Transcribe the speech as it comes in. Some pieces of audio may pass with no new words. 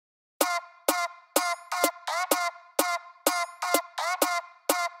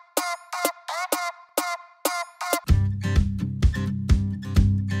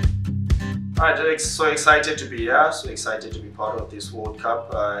So excited to be here, so excited to be part of this World Cup.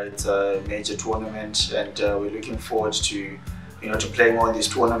 It's a major tournament, and we're looking forward to, to playing on this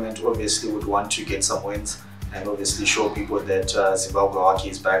tournament. Obviously, we'd want to get some wins and obviously show people that Zimbabwe hockey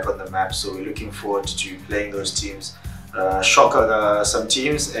is back on the map. So we're looking forward to playing those teams, shock some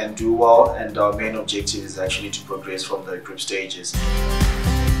teams and do well. And our main objective is actually to progress from the group stages.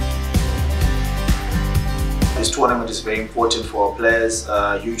 This tournament is very important for our players,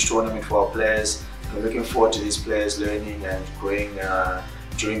 a huge tournament for our players. We're looking forward to these players learning and growing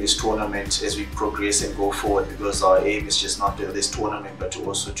during this tournament as we progress and go forward, because our aim is just not this tournament but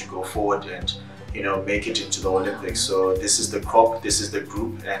also to go forward and make it into the Olympics. So this is the crop, this is the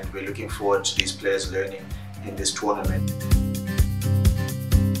group, and we're looking forward to these players learning in this tournament.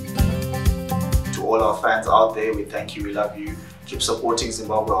 To all our fans out there, we thank you, we love you. Keep supporting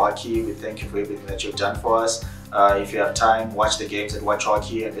Zimbabwe hockey. We thank you for everything that you've done for us. If you have time, watch the games at Watch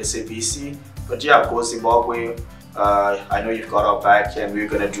Hockey and SABC. But yeah, go Zimbabwe. I know you've got our back and we're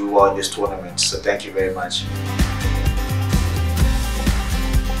going to do well in this tournament. So thank you very much.